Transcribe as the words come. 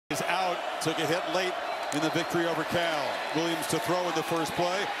Is out, took a hit late in the victory over Cal. Williams to throw in the first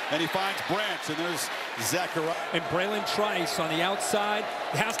play, and he finds Branch, and there's Zachariah. And Bralen Trice on the outside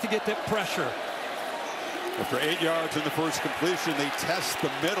has to get that pressure. After 8 yards in the first completion, they test the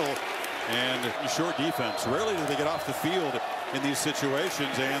middle, and short defense. Rarely do they get off the field in these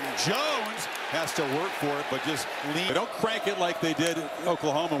situations, and Jones has to work for it, but just lean. They don't crank it like they did in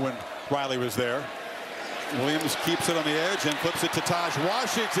Oklahoma when Riley was there. Williams keeps it on the edge and flips it to Taj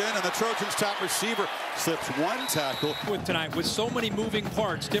Washington, and the Trojans' top receiver slips one tackle. With tonight, with so many moving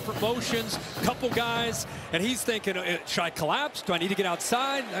parts, different motions, couple guys, and he's thinking, should I collapse? Do I need to get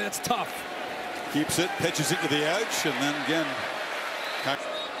outside? That's tough. Keeps it, pitches it to the edge, and then again.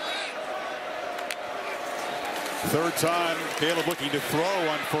 Third time, Caleb looking to throw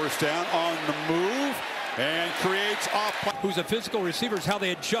on first down on the move, and creates off. Who's a physical receiver is how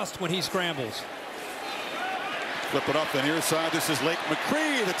they adjust when he scrambles. Flip it up the near side. This is Lake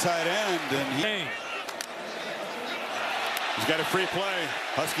McCree, the tight end, and he's got a free play.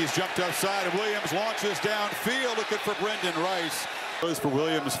 Huskies jumped outside, and Williams launches downfield, looking for Brendan Rice. Goes for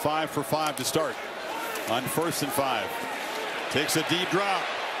Williams, 5 for 5 to start on 1st and 5. Takes a deep drop,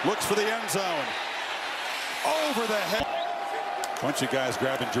 looks for the end zone. Over the head. Bunch of guys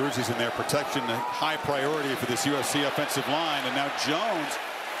grabbing jerseys in their protection, a high priority for this USC offensive line, and now Jones.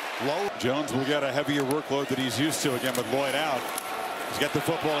 Jones will get a heavier workload that he's used to again with Lloyd out. He's got the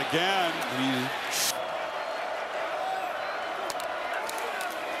football again.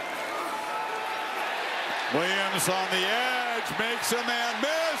 Williams on the edge, makes a man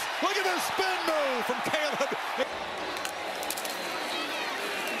miss. Look at the spin move from Caleb.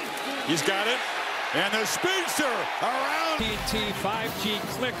 He's got it. And the speedster around. TNT 5G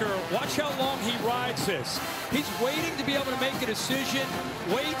clicker. Watch how long he rides this. He's waiting to be able to make a decision.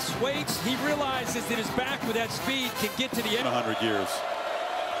 Waits. He realizes that his back with that speed can get to the end. 100 years.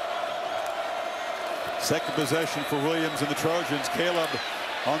 Second possession for Williams and the Trojans. Caleb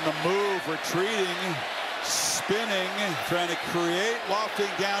on the move, retreating, spinning, trying to create,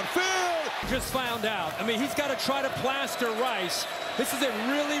 lofting downfield. Just found out. I mean, he's got to try to plaster Rice. This is a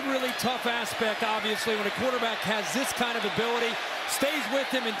really, really tough aspect, obviously, when a quarterback has this kind of ability, stays with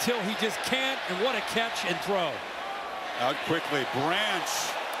him until he just can't, and what a catch and throw. Out quickly, Branch,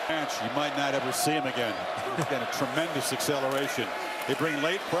 you might not ever see him again. He's got a tremendous acceleration. They bring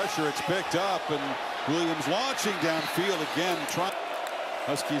late pressure, it's picked up, and Williams launching downfield again.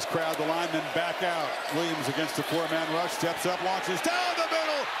 Huskies crowd the linemen back out. Williams against the 4-man rush, steps up, launches down the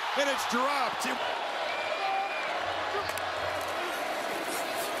middle, and it's dropped.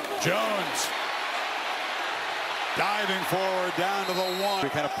 Jones diving forward down to the 1. They're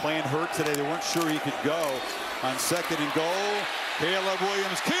kind of playing hurt today. They weren't sure he could go on 2nd and goal. Caleb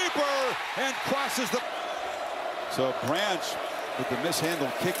Williams, keeper, and crosses the. So Branch with the mishandled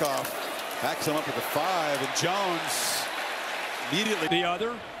kickoff backs him up at the 5, and Jones immediately. The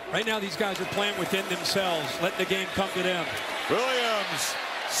other. Right now, these guys are playing within themselves, letting the game come to them. Williams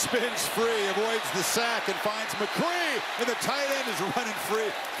spins free, avoids the sack, and finds McCree, and the tight end is running free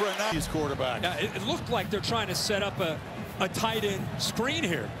for a nice quarterback. Yeah, it looked like they're trying to set up a tight end screen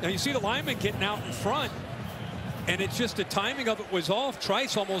here. Now you see the lineman getting out in front, and it's just the timing of it was off.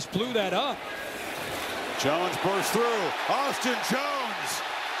 Trice almost blew that up. Jones bursts through. Austin Jones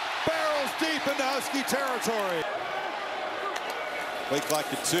barrels deep into Husky territory. Play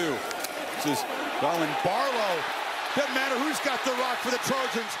clock at 2. This is Darwin Barlow. Doesn't matter who's got the rock for the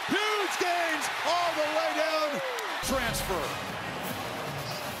Trojans. Huge gains all the way down. Transfer.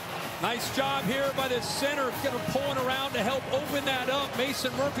 Nice job here by the center. Kind of pulling around to help open that up.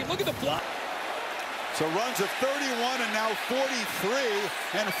 Mason Murphy, look at the block. So runs of 31 and now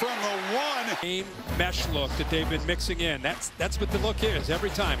 43. And from the 1. Same mesh look that they've been mixing in. That's what the look is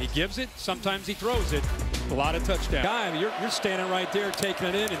every time. He gives it. Sometimes he throws it. A lot of touchdowns. Guy, you're standing right there taking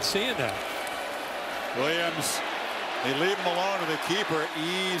it in and seeing that. Williams. They leave him alone with the keeper.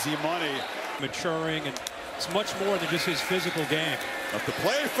 Easy money. Maturing, and it's much more than just his physical game. Up the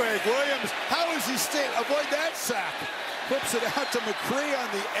play fake. Williams, how does he avoid that sack? Flips it out to McCree on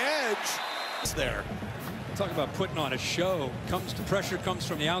the edge. It's there. Talk about putting on a show. Pressure comes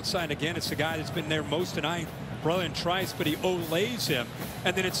from the outside again. It's the guy that's been there most tonight, Bralen Trice, but he olays him.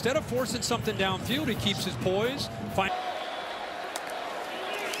 And then instead of forcing something downfield, he keeps his poise.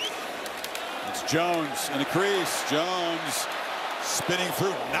 It's Jones in the crease. Jones spinning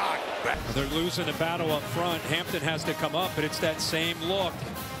through, knocked back. They're losing the battle up front. Hampton has to come up, but it's that same look.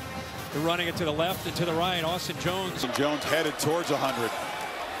 They're running it to the left and to the right. Austin Jones. And Jones headed towards 100.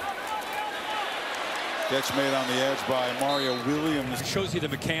 Catch made on the edge by Mario Williams. It shows you the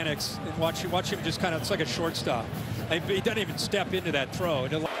mechanics. And watch him just kind of, it's like a shortstop. He doesn't even step into that throw.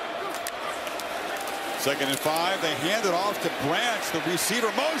 2nd and 5. They hand it off to Branch. The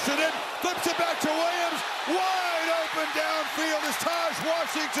receiver motion it, flips it back to Williams. Wide open downfield is Taj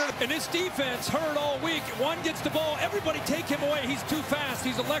Washington. And this defense heard all week. One gets the ball, everybody take him away. He's too fast.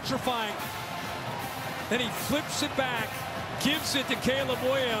 He's electrifying. Then he flips it back, gives it to Caleb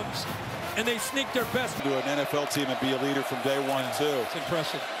Williams, and they sneak their best. To an NFL team and be a leader from day 1 and 2. It's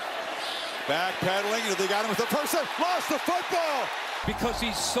impressive. Backpedaling, they got him with the first down. Lost the football. Because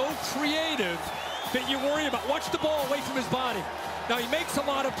he's so creative that you worry about. Watch the ball away from his body. Now he makes a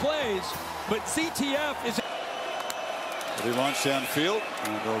lot of plays, but CTF is. They launch downfield,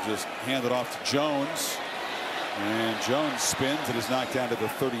 and they'll just hand it off to Jones. And Jones spins and is knocked down to the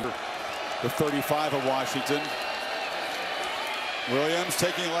 35 of Washington. Williams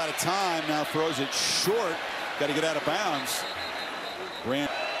taking a lot of time, now throws it short. Got to get out of bounds.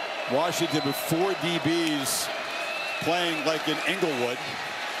 Washington with 4 DBs playing like in Inglewood.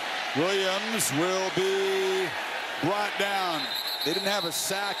 Williams will be brought down. They didn't have a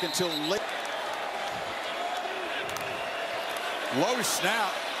sack until late. Low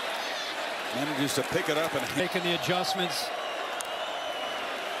snap. Manages to pick it up and making the adjustments.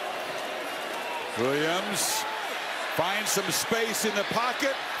 Williams finds some space in the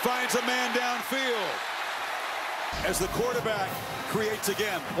pocket, finds a man downfield. As the quarterback creates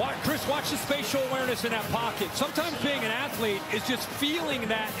again. Chris, watch the spatial awareness in that pocket. Sometimes being an athlete is just feeling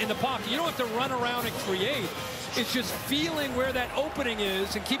that in the pocket. You don't have to run around and create. It's just feeling where that opening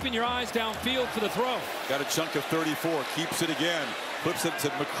is and keeping your eyes downfield for the throw. Got a chunk of 34, keeps it again, flips it to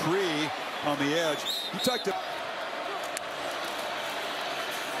McCree on the edge. He tucked it.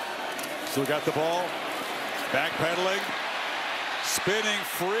 Still got the ball, backpedaling, spinning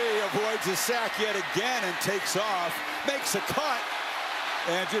free, avoids a sack yet again and takes off, makes a cut,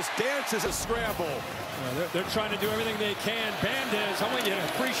 and just dances a scramble. They're trying to do everything they can. Bandez, I want you to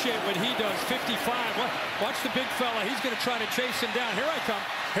appreciate what he does. 55. Watch the big fella. He's going to try to chase him down. Here I come.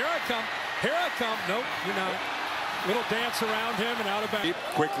 Here I come. Here I come. Nope, you're not. Little dance around him and out of bounds.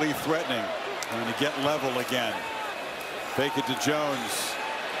 Quickly threatening. Trying to get level again. Fake it to Jones.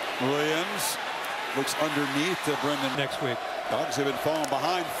 Williams looks underneath to Brendan. Next week. Dogs have been falling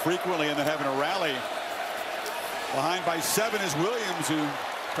behind frequently and then having a rally. Behind by 7 is Williams, who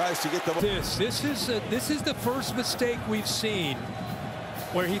tries to get the ball. This is the first mistake we've seen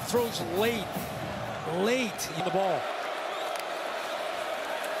where he throws late in the ball.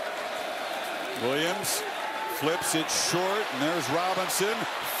 Williams flips it short, and there's Robinson.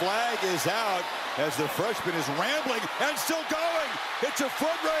 Flag is out as the freshman is rambling and still going. It's a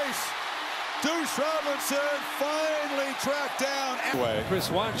foot race. Deuce Robinson finally tracked down. Chris,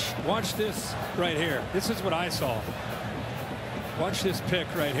 watch this right here. This is what I saw. Watch this pick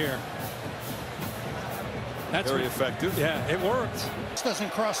right here. That's very effective. Yeah, it worked. This doesn't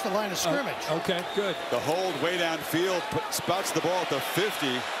cross the line of scrimmage. Okay, good. The hold way downfield, spots the ball at the 50.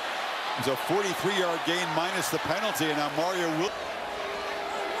 It's a 43-yard gain minus the penalty, and now Mario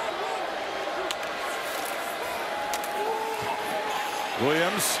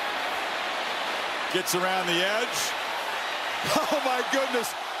Williams gets around the edge. Oh my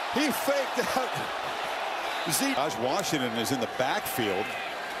goodness, he faked out. Taj Washington is in the backfield.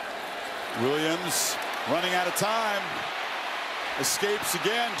 Williams running out of time. Escapes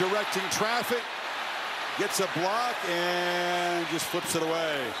again, directing traffic. Gets a block and just flips it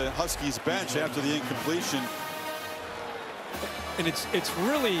away. The Huskies bench after the incompletion. And it's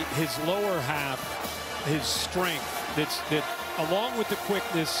really his lower half, his strength, that along with the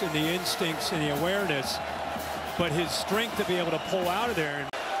quickness and the instincts and the awareness, but his strength to be able to pull out of there.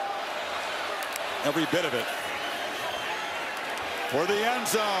 Every bit of it. For the end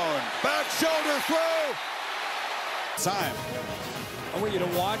zone. Back shoulder throw. Time. I want you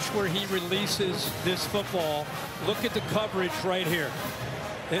to watch where he releases this football. Look at the coverage right here.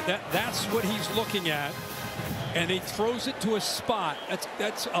 That's what he's looking at. And he throws it to a spot.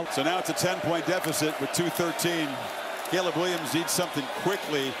 So now it's a 10-point deficit with 2:13. Caleb Williams needs something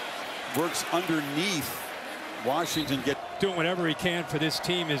quickly. Works underneath. Washington doing whatever he can for this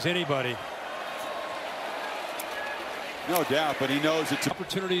team as anybody. No doubt, but he knows it's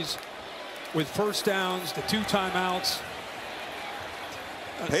opportunities with first downs, the 2 timeouts.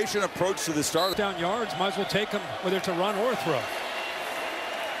 Patient approach to the start. Down yards, might as well take them, whether it's a run or a throw.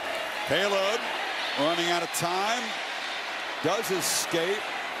 Caleb running out of time. Does escape.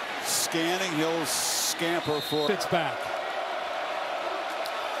 Scanning, he'll scamper for. It's back.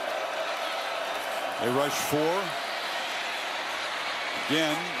 They rush 4.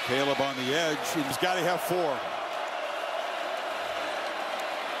 Again, Caleb on the edge. He's got to have 4.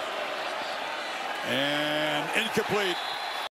 And incomplete.